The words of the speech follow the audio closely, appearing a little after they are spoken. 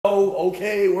Oh,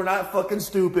 okay, we're not fucking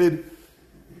stupid.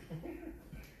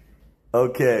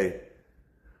 Okay.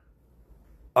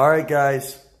 Alright,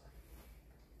 guys.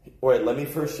 Wait, let me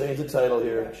first change the title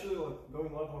You're here. actually like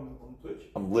going live on Twitch?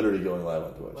 I'm literally going live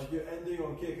on Twitch. Like you're ending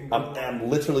on Kick and I'm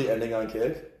literally ending on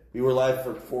Kick. We were live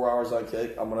for 4 hours on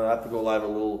Kick. I'm gonna have to go live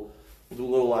we'll do a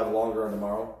little live longer on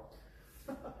tomorrow.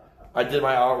 I did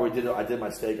my hour, I did my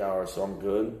steak hour, so I'm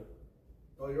good.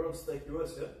 Oh, you're on Steak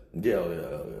US, yeah? Yeah.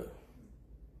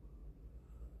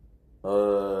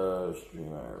 Stream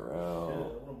IRL. Yeah, I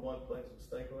wouldn't mind playing some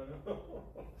steak right now.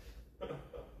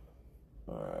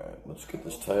 Alright, let's get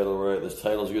this title right.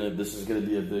 This is gonna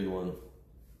be a big one.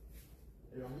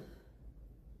 You hungry?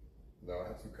 No, I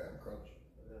had some Captain Crunch.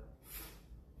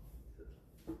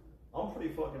 Yeah. I'm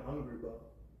pretty fucking hungry, but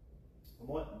I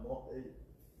might not eat.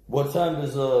 What time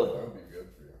does That would be good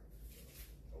for you.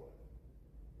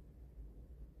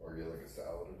 Or get like a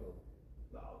salad or something.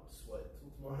 Nah, I'm sweating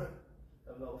till tomorrow.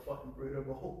 Have another fucking burrito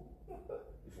bowl.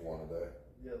 Just one a day.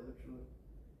 Yeah, literally.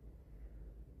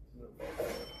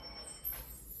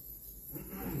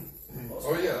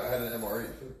 Oh yeah, I had an MRE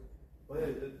too. Oh, yeah,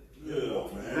 you did.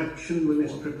 Action Win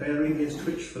is preparing his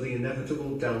Twitch for the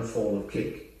inevitable downfall of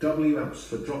Kick. W apps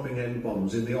for dropping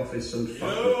N-bombs in the office and fuck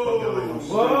with Poseidon.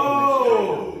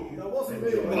 Whoa! That wasn't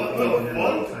me.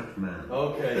 Fat man.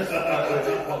 Okay.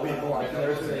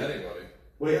 Anybody.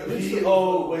 Wait,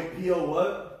 P-O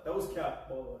what? That was Cap,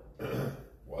 by the way.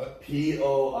 What?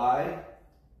 P-O-I?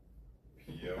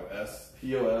 P-O-S.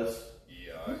 P-O-S.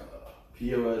 E-I.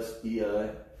 P-O-S-E-I.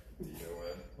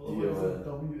 D-O-N.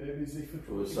 WABC for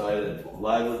Poseidon.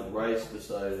 Live with Rice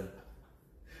Poseidon.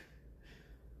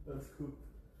 That's cool.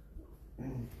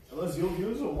 Unless your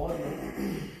views or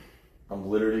mine. I'm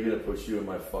literally gonna put you in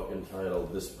my fucking title.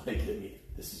 This is gonna get me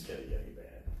banned.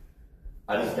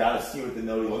 I just gotta see what the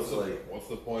note looks like. What's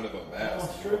the point of a mask?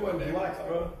 I'm straight my black,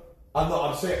 bro.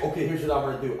 I'm saying, okay, here's what I'm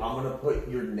gonna do. I'm gonna put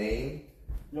your name.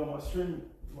 Yo, my stream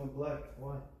went black.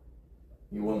 Why?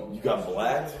 You got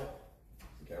black?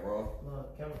 The camera on? No,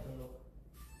 camera turned off.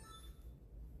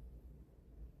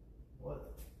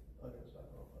 What? Okay, it's back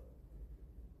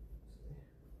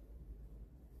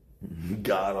on.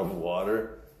 God of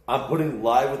Water. I'm putting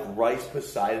live with Rice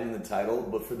Poseidon in the title,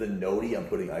 but for the noti, I'm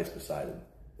putting Ice Poseidon.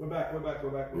 We're back.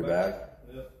 You're back?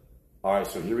 Yeah. Alright,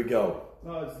 so here we go.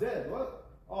 No, it's dead. What?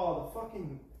 Oh, the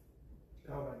fucking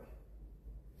power bank.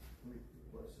 Let me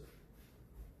replace it.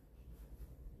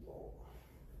 Lol.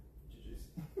 GG's.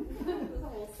 There's a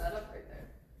whole setup right there.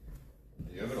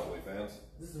 Do you have an OnlyFans?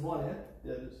 This is one, yeah?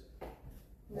 Yeah, it is.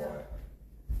 No. Why?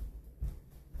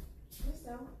 Just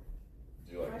don't.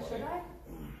 Do you like Why money? should I?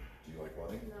 Do you like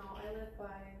money? No, I live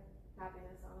by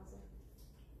happiness, honestly.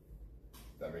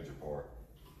 That means you're poor.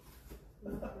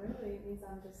 Not really. It means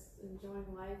I'm just enjoying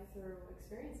life through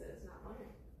experiences, not money.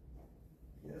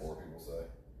 Yes. Poor people say.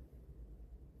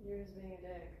 You're just being a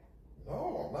dick.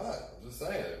 No, I'm not. I'm just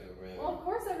saying it. I mean, Well, of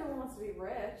course everyone wants to be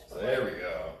rich. so But there like, we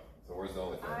go. So where's the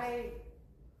OnlyFans?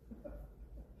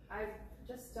 I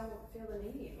just don't feel the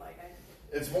need. Like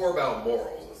It's more about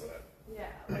morals, isn't it?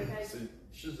 See,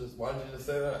 See, why didn't you just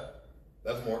say that?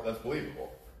 That's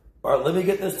believable. Alright, let me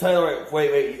get this title right.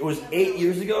 Wait. It was 8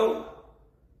 years ago?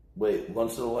 Wait,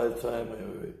 once in a lifetime?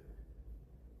 Wait.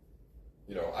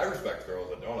 You know, I respect girls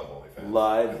that don't have OnlyFans.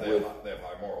 Live Because with- they have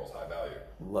high morals, high value.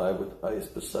 Live with Ice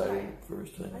Poseidon, Right.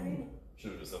 first time. I mean,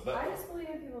 Should have just said I that. just believe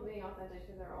in people being authentic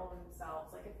to their own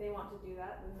selves. Like if they want to do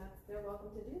that, then they're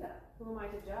welcome to do that. Who am I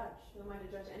to judge? Who am I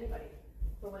to judge anybody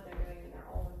for what they're doing in their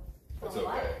own It's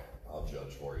life? okay. I'll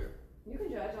judge for you. You can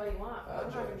judge all you want, but I'll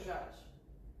I'm not going to judge. judge.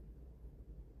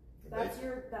 If That's they,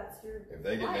 your. if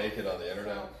they get life. naked on the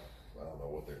internet, So, I don't know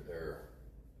what they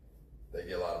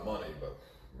get a lot of money, but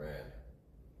man,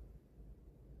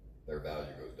 their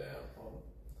value goes down.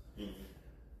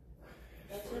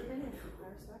 that's your opinion. I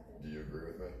respect it. Do you agree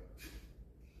with me?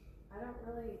 I don't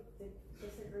really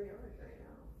disagree or agree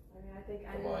now. I mean, I think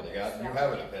Come on, you anyone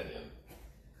have an opinion.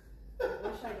 I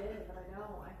wish I did, but I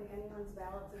don't. I think anyone's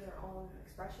valid to their own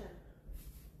expression.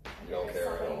 You don't If care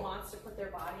at somebody all. wants to put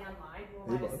their body online,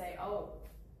 who am I to say, oh,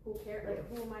 who cares? Like,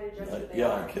 who am I to judge who they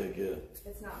Yeah, are? okay, good.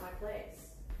 It's not my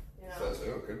place. You know? Says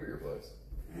who? It could be your place.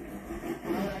 Why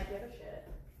would I give a shit?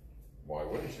 Why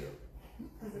wouldn't you?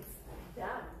 Because it's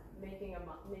them making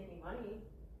money.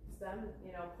 It's them,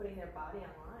 putting their body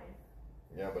online.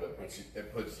 Yeah, but it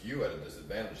puts you at a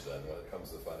disadvantage then when it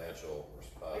comes to financial.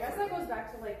 I guess that goes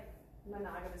back to like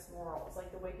monogamous morals,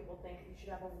 like the way people think you should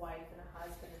have a wife and a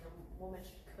husband and a woman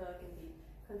should cook and be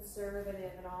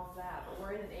conservative and all of that. But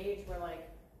we're in an age where like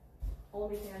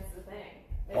OnlyFans is the thing.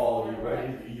 Oh,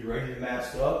 you ready to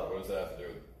mask up? What does that have to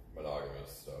do with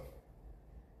monogamous stuff?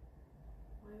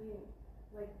 Why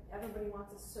like everybody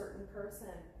wants a certain person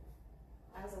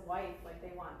as a wife, like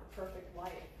they want the perfect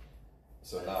wife.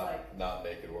 So But not it's like, not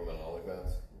naked women on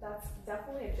OnlyFans. that's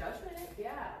definitely a judgment.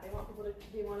 Yeah, they want people to,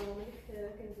 they want a woman to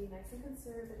cook and be nice and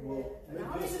conservative. Well, But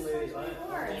now me they just personally, charge me I-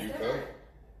 more. Do It's you different. cook?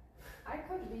 I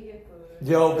cook vegan food.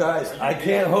 Yo, guys, I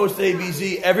can't host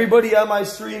ABZ. Everybody on my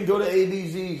stream, go to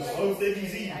ABZ. Host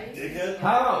ABZ, dickhead.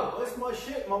 How? That's my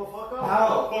shit, motherfucker. What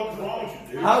How? the fuck is wrong with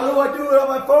you, dude? How do I do it on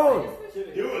my phone? Do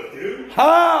it, dude.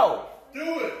 How?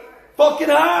 Do it. Fucking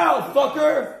how,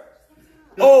 fucker?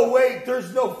 Oh, wait,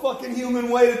 there's no fucking human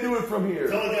way to do it from here.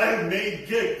 Tell the guy who made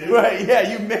Kick, dude. Right, yeah,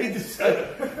 you made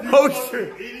the host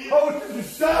it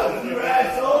yourself, you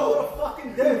asshole.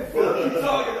 Fucking dead. What are you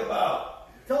talking about?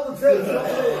 Tell the truth.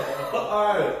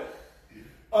 Alright.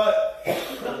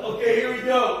 Okay, here we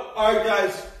go. Alright,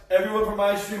 guys. Everyone from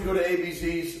my stream, go to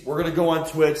ABZ's. We're going to go on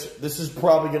Twitch. This is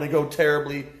probably going to go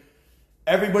terribly.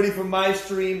 Everybody from my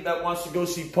stream that wants to go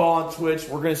see Paul on Twitch,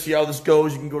 we're going to see how this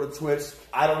goes. You can go to Twitch.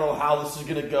 I don't know how this is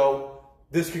going to go.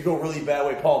 This could go really bad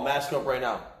way. Paul, mask up right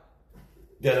now.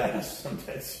 Deadass. I'm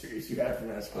dead serious. You have to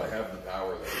mask up. I have the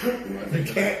power there. You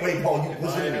can't. Wait, Paul. If I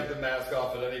Listen to have me. the mask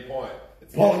off at any point,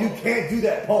 it's Paul, you can't do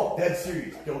that. Paul, dead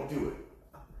serious. Don't do it.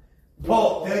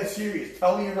 Paul, dead serious.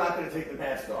 Tell me you're not going to take the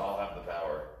mask I'll off. have the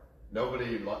power.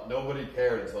 Nobody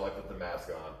cared until I put the mask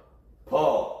on.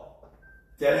 Paul,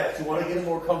 deadass, you want to get a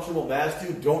more comfortable mask,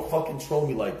 dude? Don't fucking troll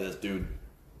me like this, dude.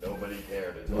 Nobody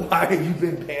cared until. Why have you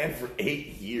been banned for 8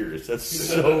 years? That's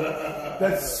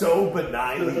so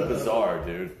benignly bizarre,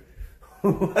 dude.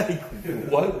 Like,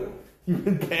 what? You've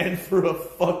been banned for a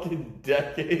fucking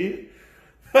decade?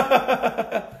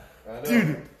 I know.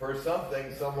 Dude. For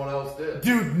something someone else did.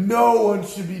 Dude, no one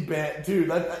should be banned.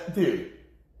 Dude, dude.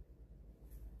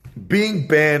 Being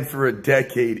banned for a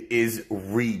decade is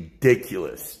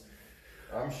ridiculous.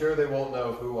 I'm sure they won't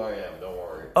know who I am. Don't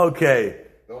worry. Okay.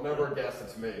 They'll never guess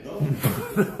it's me.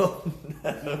 They'll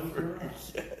never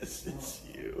guess it's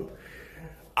you.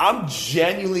 I'm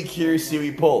genuinely curious to see what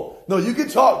you pull. No, you can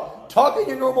talk. Talk in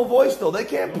your normal voice, though. They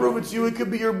can't prove it's you. It could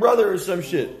be your brother or some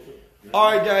shit. All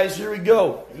right, guys, here we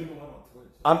go.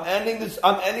 I'm ending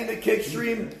the kick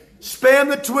stream. Spam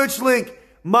the Twitch link.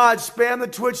 Mod, spam the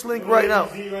Twitch link right now.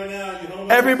 ABZ right now. You know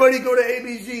Everybody go to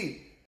ABZ.